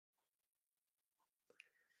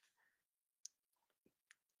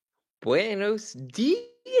Buenos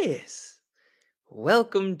dias.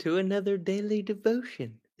 Welcome to another daily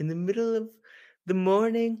devotion in the middle of the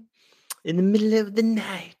morning, in the middle of the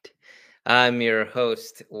night. I'm your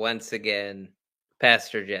host once again,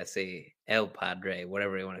 Pastor Jesse, El Padre,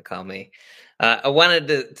 whatever you want to call me. I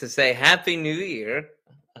wanted to say Happy New Year.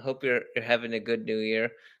 I hope you're having a good New Year.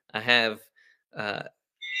 I have uh,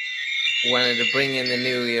 wanted to bring in the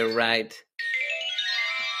New Year right,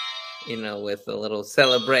 with a little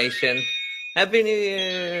celebration. Happy New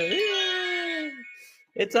Year! Yay!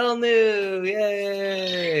 It's all new.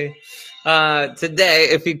 Yay! Today,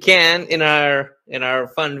 if you can, in our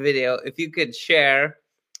fun video, if you could share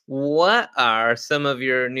what are some of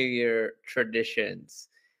your New Year traditions,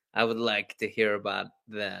 I would like to hear about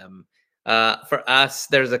them. For us,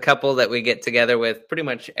 there's a couple that we get together with pretty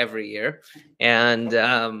much every year, and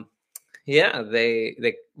yeah,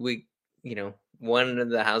 we one of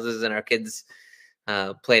the houses and our kids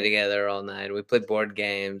play together all night. We play board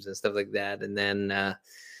games and stuff like that, and then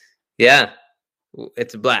yeah,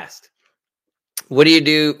 it's a blast. What do you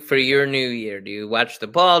do for your New Year? Do you watch the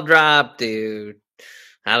ball drop? Do you,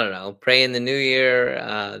 I don't know, pray in the New Year?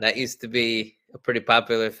 That used to be a pretty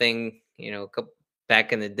popular thing,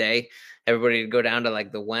 back in the day. Everybody would go down to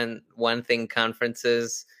like the one thing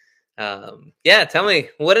conferences. Yeah, tell me,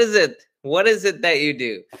 what is it? What is it that you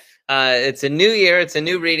do? It's a new year. It's a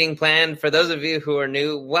new reading plan. For those of you who are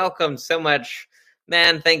new, welcome so much,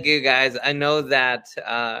 man. Thank you, guys. I know that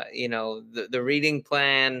the reading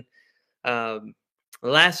plan. Um,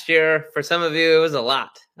 Last year, for some of you, it was a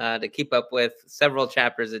lot to keep up with, several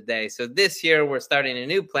chapters a day. So this year, we're starting a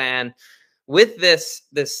new plan with this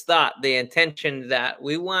thought, the intention that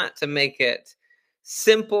we want to make it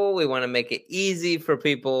simple. We want to make it easy for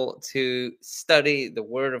people to study the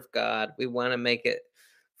Word of God. We want to make it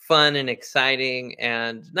fun and exciting.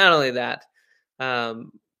 And not only that,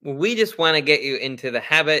 we just want to get you into the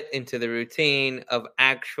habit, into the routine of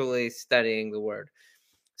actually studying the Word.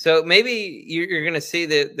 So maybe you're going to see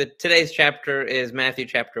that today's chapter is Matthew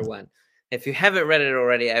chapter 1. If you haven't read it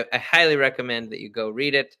already, I highly recommend that you go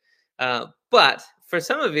read it. But for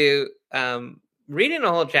some of you, reading a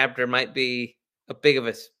whole chapter might be a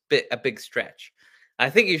big stretch. I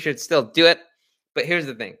think you should still do it. But here's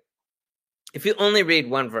the thing: if you only read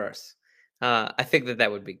one verse, I think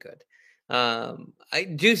that would be good. I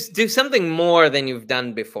do something more than you've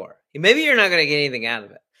done before. Maybe you're not going to get anything out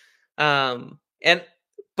of it.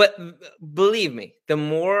 But believe me, the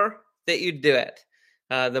more that you do it,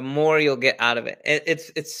 the more you'll get out of it.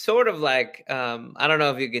 It's sort of like, I don't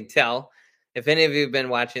know if you can tell, if any of you have been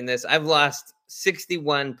watching this, I've lost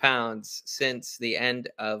 61 pounds since the end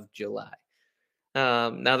of July.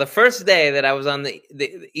 Now, the first day that I was on the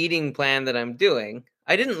eating plan that I'm doing,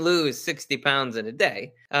 I didn't lose 60 pounds in a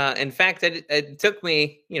day. In fact, it took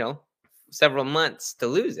me, several months to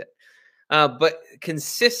lose it. But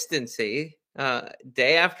consistency,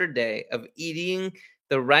 day after day, of eating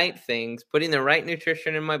the right things, putting the right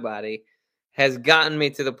nutrition in my body, has gotten me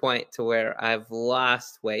to the point to where I've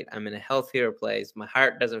lost weight. I'm in a healthier place. My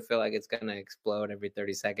heart doesn't feel like it's going to explode every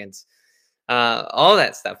 30 seconds. All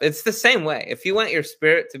that stuff. It's the same way. If you want your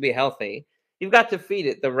spirit to be healthy, you've got to feed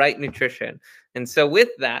it the right nutrition. And so with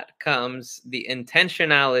that comes the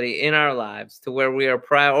intentionality in our lives to where we are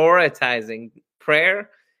prioritizing prayer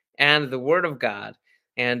and the Word of God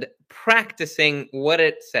and practicing what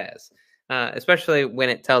it says, especially when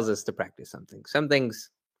it tells us to practice something. Some things,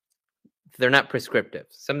 they're not prescriptive.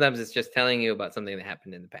 Sometimes it's just telling you about something that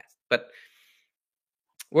happened in the past. But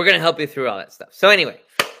we're going to help you through all that stuff. So anyway,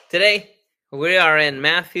 today we are in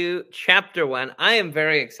Matthew chapter 1. I am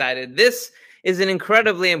very excited. This is an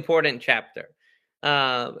incredibly important chapter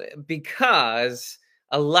because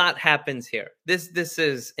a lot happens here. This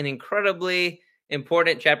is an incredibly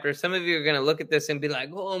important chapter. Some of you are going to look at this and be like,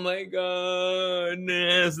 oh my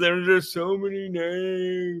goodness, there's just so many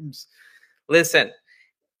names. Listen,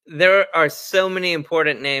 there are so many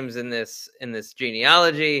important names in this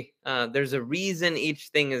genealogy. There's a reason each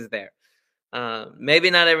thing is there. Maybe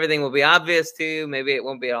not everything will be obvious to you. Maybe it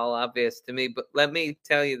won't be all obvious to me. But let me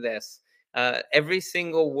tell you this: every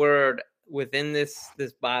single word within this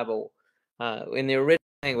Bible, in the original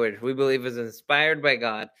language, we believe is inspired by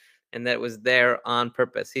God, and that it was there on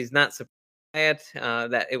purpose. He's not surprised by it.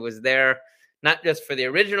 That it was there not just for the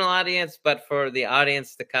original audience, but for the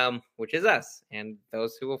audience to come, which is us and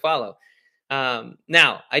those who will follow.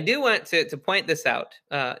 Now, I do want to point this out.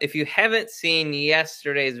 If you haven't seen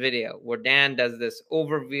yesterday's video where Dan does this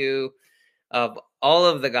overview of all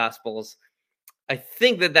of the Gospels, I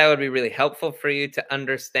think that would be really helpful for you to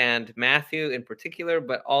understand Matthew in particular,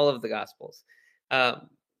 but all of the Gospels.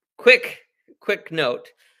 Quick note.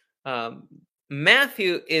 Um,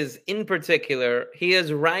 Matthew is, in particular, he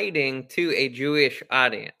is writing to a Jewish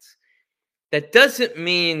audience. That doesn't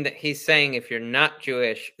mean that he's saying if you're not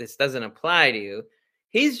Jewish, this doesn't apply to you.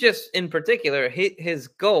 He's just, in particular, his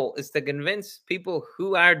goal is to convince people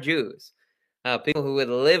who are Jews, people who would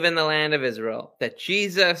live in the land of Israel, that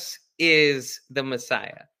Jesus is the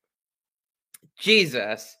Messiah.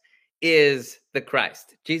 Jesus is the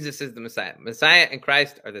Christ. Jesus is the Messiah. Messiah and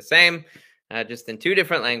Christ are the same, just in two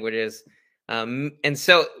different languages. And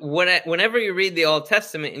so whenever you read the Old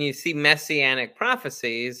Testament and you see messianic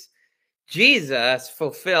prophecies, Jesus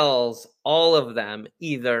fulfills all of them,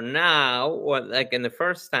 either now or like in the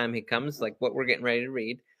first time he comes, like what we're getting ready to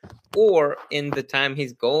read, or in the time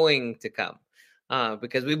he's going to come,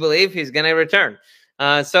 because we believe he's going to return.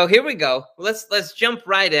 So here we go. Let's jump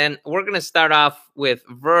right in. We're going to start off with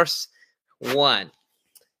verse 1.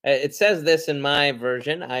 It says this in my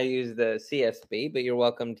version. I use the CSB, but you're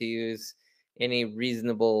welcome to use any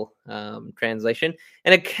reasonable translation.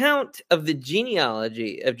 An account of the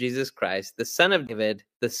genealogy of Jesus Christ, the son of David,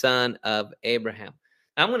 the son of Abraham.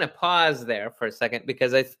 I'm going to pause there for a second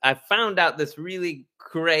because I found out this really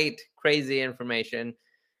great, crazy information.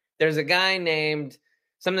 There's a guy named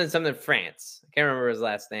something France. I can't remember his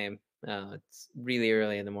last name. It's really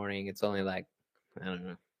early in the morning. It's only like, I don't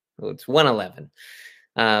know. It's 1:11.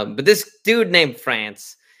 But this dude named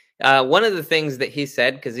France, one of the things that he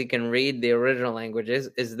said, because he can read the original languages,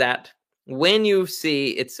 is that when you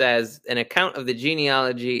see it says an account of the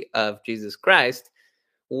genealogy of Jesus Christ,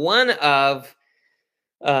 one of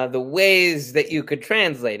the ways that you could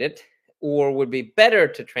translate it, or would be better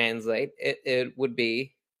to translate it would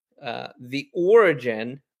be the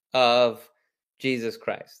origin of Jesus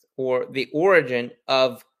Christ, or the origin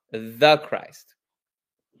of the Christ.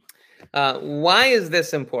 Why is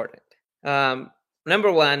this important?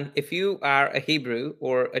 Number one, if you are a Hebrew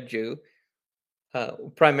or a Jew,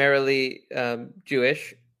 primarily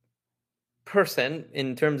Jewish person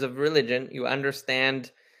in terms of religion, you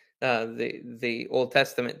understand the Old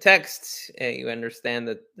Testament texts, you understand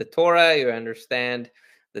the Torah, you understand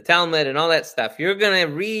the Talmud and all that stuff. You're going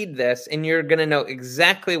to read this and you're going to know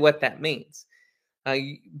exactly what that means.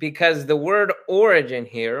 Because the word origin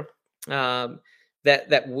here,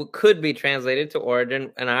 could be translated to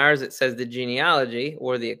origin, and ours it says the genealogy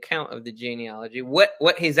or the account of the genealogy.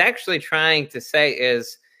 What he's actually trying to say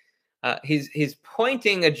is he's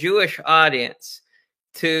pointing a Jewish audience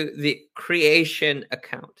to the creation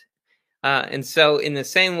account. And so in the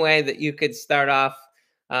same way that you could start off,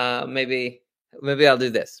 maybe I'll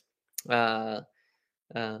do this.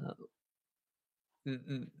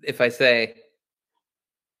 If I say,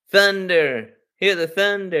 thunder, hear the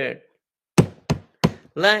thunder,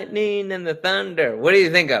 lightning and the thunder. What do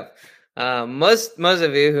you think of? Most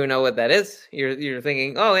of you who know what that is, you're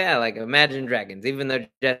thinking, oh yeah, like Imagine Dragons. Even though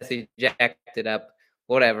Jesse jacked it up,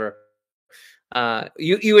 whatever.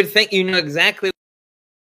 You would think you know exactly.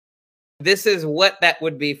 This is what that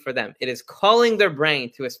would be for them. It is calling their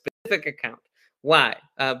brain to a specific account. Why?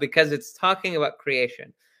 Because it's talking about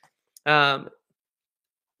creation. Part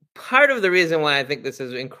of the reason why I think this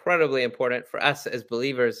is incredibly important for us as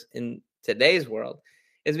believers in today's world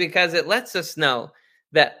is because it lets us know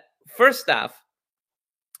that, first off,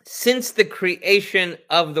 since the creation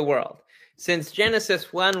of the world, since Genesis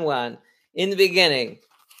 1:1, in the beginning,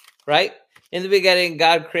 right? In the beginning,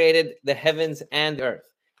 God created the heavens and the earth.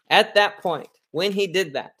 At that point, when he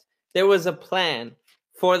did that, there was a plan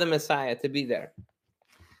for the Messiah to be there.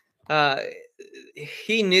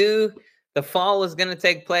 He knew the fall was going to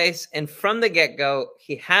take place, and from the get-go,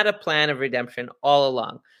 he had a plan of redemption all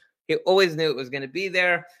along. He always knew it was going to be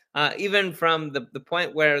there, even from the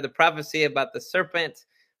point where the prophecy about the serpent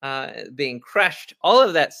being crushed, all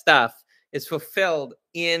of that stuff is fulfilled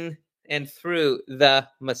in and through the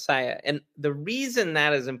Messiah. And the reason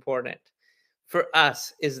that is important for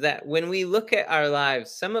us is that when we look at our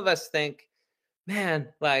lives, some of us think, man,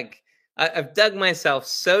 like I've dug myself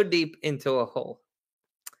so deep into a hole.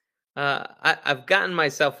 I've gotten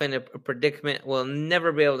myself in a predicament. We'll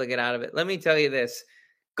never be able to get out of it. Let me tell you this.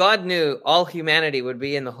 God knew all humanity would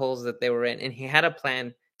be in the holes that they were in, and he had a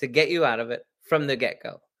plan to get you out of it from the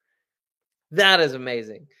get-go. That is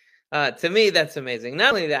amazing. To me, that's amazing.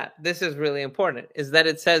 Not only that, this is really important, is that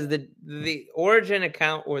it says the origin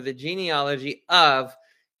account or the genealogy of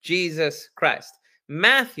Jesus Christ.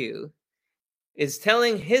 Matthew is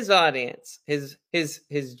telling his audience, his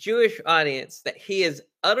Jewish audience, that he is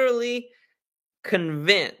utterly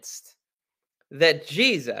convinced that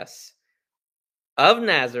Jesus of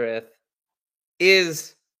Nazareth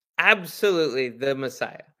is absolutely the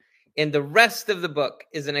Messiah. And the rest of the book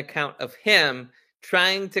is an account of him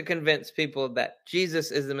trying to convince people that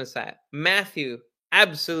Jesus is the Messiah. Matthew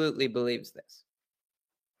absolutely believes this.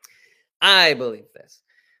 I believe this.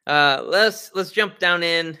 Let's jump down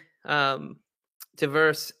in to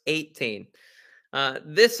verse 18.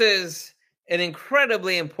 This is an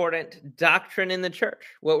incredibly important doctrine in the church,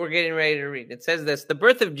 what we're getting ready to read. It says this: the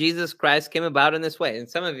birth of Jesus Christ came about in this way. And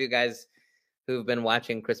some of you guys who've been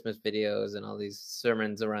watching Christmas videos and all these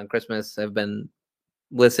sermons around Christmas have been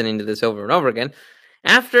listening to this over and over again.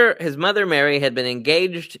 After his mother Mary had been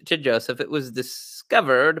engaged to Joseph, it was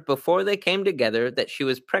discovered before they came together that she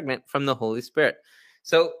was pregnant from the Holy Spirit.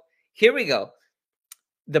 So here we go.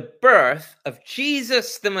 The birth of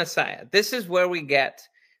Jesus the Messiah. This is where we get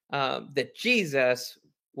that Jesus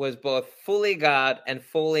was both fully God and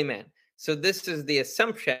fully man. So this is the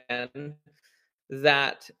assumption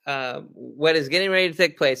that what is getting ready to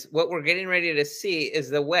take place, what we're getting ready to see, is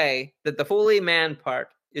the way that the fully man part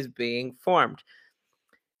is being formed.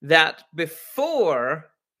 That before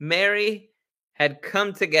Mary had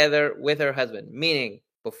come together with her husband, meaning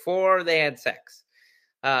before they had sex,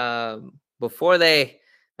 before they,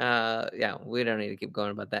 we don't need to keep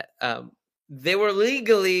going about that. They were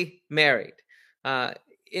legally married.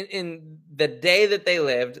 In the day that they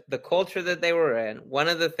lived, the culture that they were in, one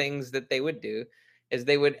of the things that they would do is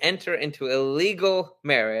they would enter into a legal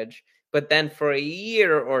marriage, but then for a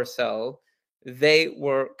year or so, they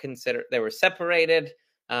were separated,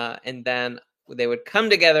 and then they would come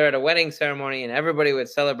together at a wedding ceremony, and everybody would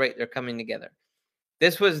celebrate their coming together.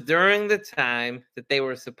 This was during the time that they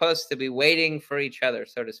were supposed to be waiting for each other,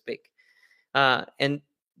 so to speak. And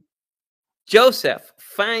Joseph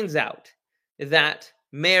finds out that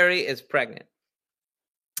Mary is pregnant.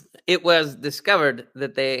 It was discovered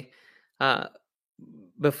that they,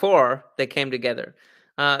 before they came together.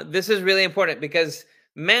 This is really important because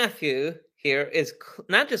Matthew here is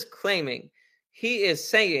not just claiming, he is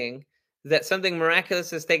saying that something miraculous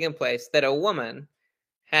has taken place, that a woman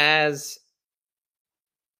has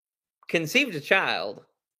conceived a child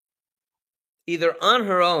either on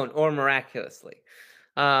her own or miraculously.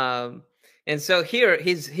 And so here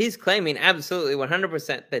he's claiming absolutely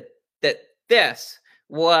 100% that this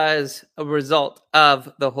was a result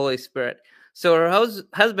of the Holy Spirit. So her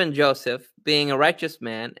husband Joseph, being a righteous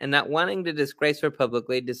man and not wanting to disgrace her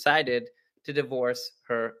publicly, decided to divorce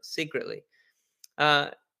her secretly.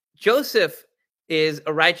 Joseph is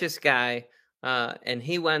a righteous guy, and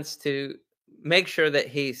he wants to make sure that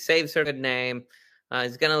he saves her good name.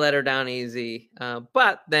 He's going to let her down easy.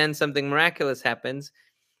 But then something miraculous happens.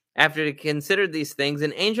 After he considered these things,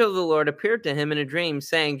 an angel of the Lord appeared to him in a dream,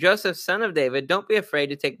 saying, Joseph, son of David, don't be afraid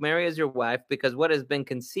to take Mary as your wife, because what has been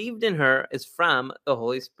conceived in her is from the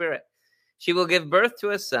Holy Spirit. She will give birth to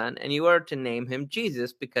a son, and you are to name him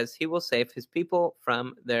Jesus, because he will save his people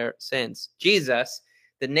from their sins. Jesus,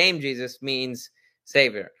 the name Jesus, means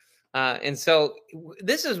Savior. And so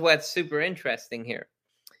this is what's super interesting here.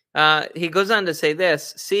 He goes on to say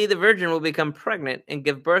this: see, the virgin will become pregnant and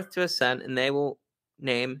give birth to a son, and they will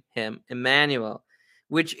name him Emmanuel,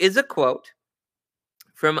 which is a quote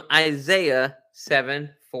from Isaiah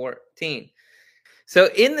 7:14. So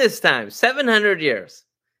in this time, 700 years,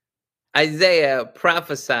 Isaiah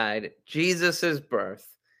prophesied Jesus'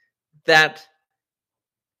 birth, that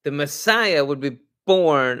the Messiah would be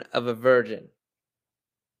born of a virgin.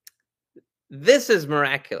 This is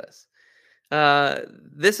miraculous.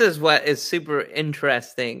 This is what is super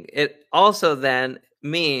interesting. It also then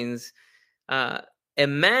means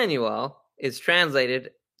Emmanuel is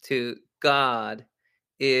translated to God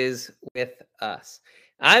is with us.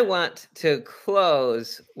 I want to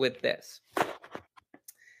close with this,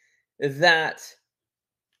 that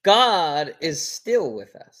God is still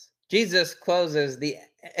with us. Jesus closes the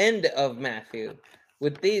end of Matthew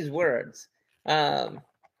with these words.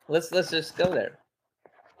 Let's just go there.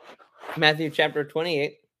 Matthew chapter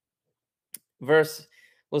 28,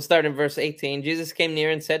 we'll start in verse 18. Jesus came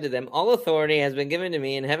near and said to them, all authority has been given to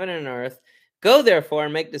me in heaven and earth. Go therefore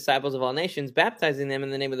and make disciples of all nations, baptizing them in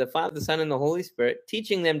the name of the Father, the Son, and the Holy Spirit,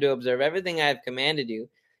 teaching them to observe everything I have commanded you.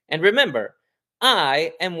 And remember,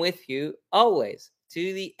 I am with you always,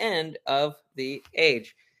 to the end of the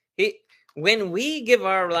age. When we give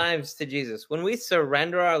our lives to Jesus, when we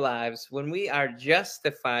surrender our lives, when we are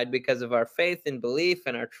justified because of our faith and belief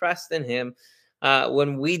and our trust in him,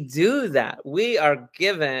 when we do that, we are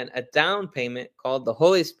given a down payment called the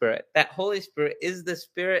Holy Spirit. That Holy Spirit is the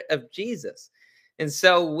Spirit of Jesus. And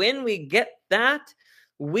so when we get that,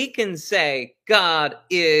 we can say, God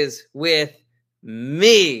is with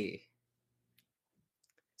me.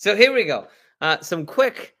 So here we go. Some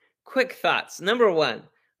quick thoughts. Number one,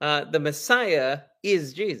 the Messiah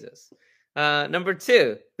is Jesus. Number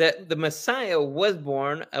two, that the Messiah was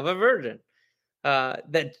born of a virgin.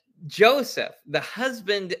 That Joseph, the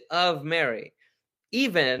husband of Mary,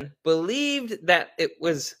 even believed that it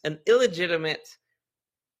was an illegitimate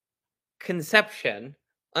conception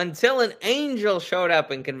until an angel showed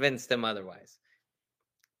up and convinced him otherwise.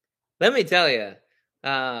 Let me tell you,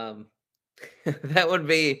 that would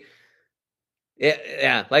be,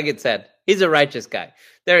 yeah, like it said, he's a righteous guy.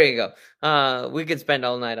 There you go. We could spend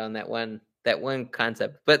all night on that one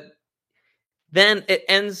concept, but then it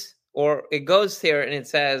ends, or it goes here, and it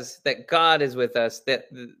says that God is with us, that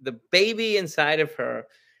the baby inside of her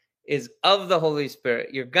is of the Holy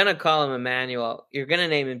Spirit. You're going to call him Emmanuel. You're going to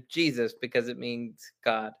name him Jesus because it means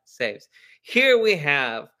God saves. Here we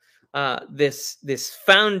have this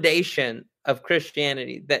foundation of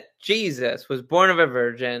Christianity, that Jesus was born of a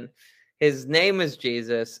virgin. His name is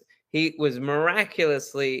Jesus. He was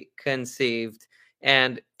miraculously conceived,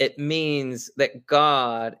 and it means that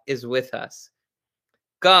God is with us.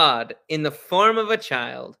 God, in the form of a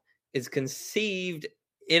child, is conceived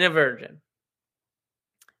in a virgin.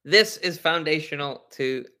 This is foundational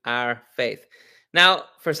to our faith. Now,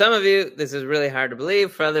 for some of you, this is really hard to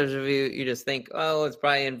believe. For others of you, you just think, oh, it's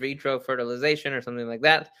probably in vitro fertilization or something like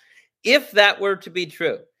that. If that were to be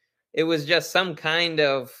true, it was just some kind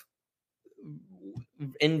of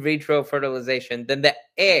in vitro fertilization, then the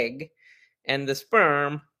egg and the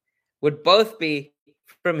sperm would both be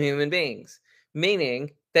from human beings, meaning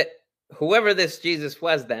that whoever this Jesus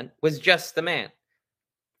was then was just the man.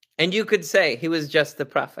 And you could say he was just the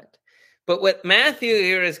prophet. But what Matthew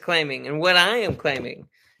here is claiming, and what I am claiming,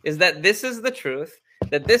 is that this is the truth,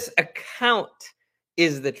 that this account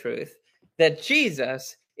is the truth, that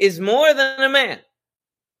Jesus is more than a man.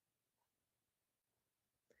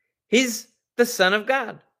 He's the Son of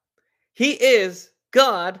God. He is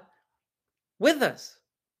God with us.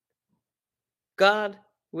 God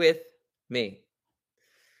with me.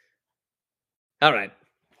 All right.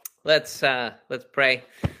 Let's pray.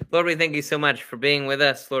 Lord, we thank you so much for being with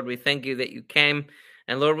us. Lord, we thank you that you came.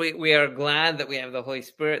 And Lord, we are glad that we have the Holy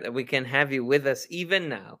Spirit, that we can have you with us even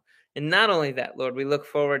now. And not only that, Lord, we look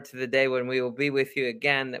forward to the day when we will be with you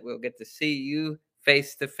again, that we'll get to see you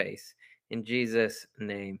face to face. In Jesus'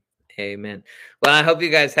 name, amen. Well, I hope you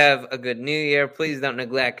guys have a good new year. Please don't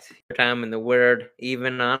neglect your time in the Word,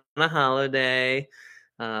 even on a holiday.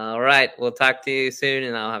 All right, we'll talk to you soon,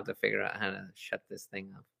 and I'll have to figure out how to shut this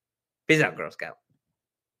thing off. Peace out, Girl Scout.